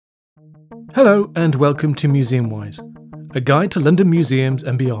Hello and welcome to Museum Wise, a guide to London museums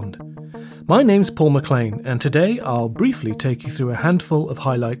and beyond. My name's Paul McLean and today I'll briefly take you through a handful of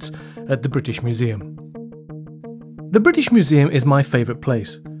highlights at the British Museum. The British Museum is my favourite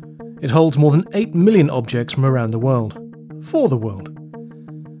place. It holds more than 8 million objects from around the world, for the world.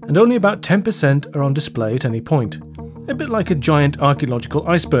 And only about 10% are on display at any point, a bit like a giant archaeological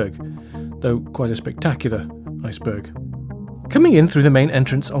iceberg, though quite a spectacular iceberg. Coming in through the main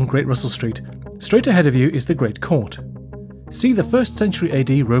entrance on Great Russell Street, straight ahead of you is the Great Court. See the 1st century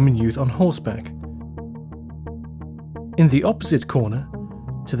AD Roman youth on horseback. In the opposite corner,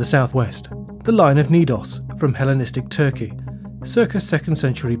 to the southwest, the line of Knidos from Hellenistic Turkey, circa 2nd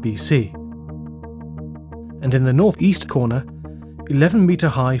century BC. And in the northeast corner, 11-metre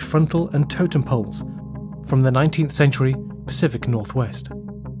high frontal and totem poles from the 19th century Pacific Northwest.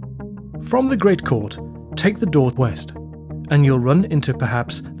 From the Great Court, take the door west, and you'll run into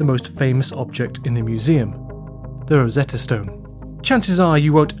perhaps the most famous object in the museum, the Rosetta Stone. Chances are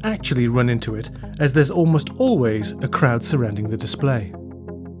you won't actually run into it, as there's almost always a crowd surrounding the display.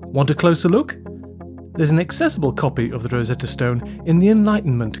 Want a closer look? There's an accessible copy of the Rosetta Stone in the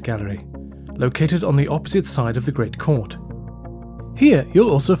Enlightenment Gallery, located on the opposite side of the Great Court. Here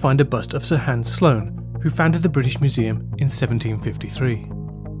you'll also find a bust of Sir Hans Sloane, who founded the British Museum in 1753.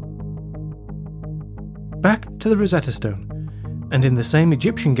 Back to the Rosetta Stone, and in the same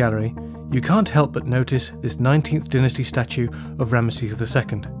Egyptian gallery, you can't help but notice this 19th dynasty statue of Ramesses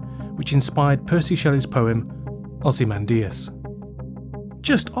II, which inspired Percy Shelley's poem Ozymandias.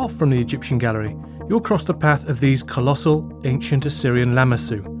 Just off from the Egyptian gallery, you'll cross the path of these colossal ancient Assyrian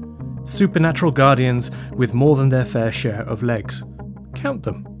Lamassu, supernatural guardians with more than their fair share of legs. Count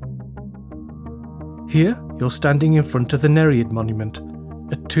them. Here, you're standing in front of the Nereid Monument,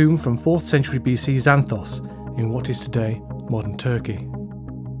 a tomb from 4th century BC Xanthos in what is today modern Turkey.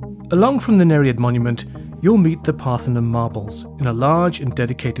 Along from the Nereid Monument, you'll meet the Parthenon Marbles in a large and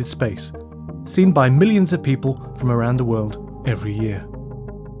dedicated space, seen by millions of people from around the world every year.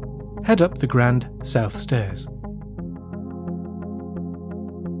 Head up the grand south stairs.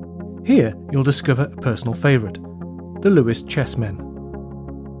 Here you'll discover a personal favourite, the Lewis Chessmen.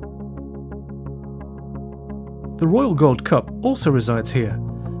 The Royal Gold Cup also resides here,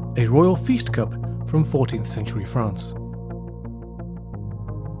 a royal feast cup from 14th century France.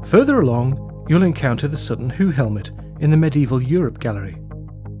 Further along, you'll encounter the Sutton Hoo Helmet in the Medieval Europe Gallery,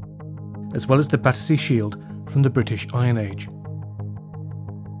 as well as the Battersea Shield from the British Iron Age.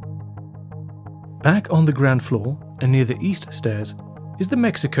 Back on the ground floor and near the east stairs is the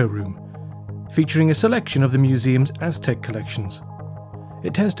Mexico Room, featuring a selection of the museum's Aztec collections.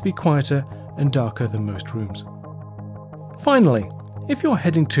 It tends to be quieter and darker than most rooms. Finally, if you're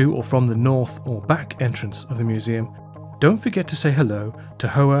heading to or from the north or back entrance of the museum, don't forget to say hello to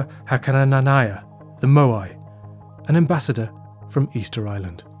Hoa Hakananaya, the Moai, an ambassador from Easter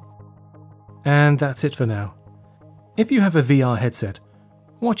Island. And that's it for now. If you have a VR headset,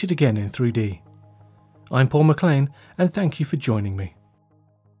 watch it again in 3D. I'm Paul McLean, and thank you for joining me.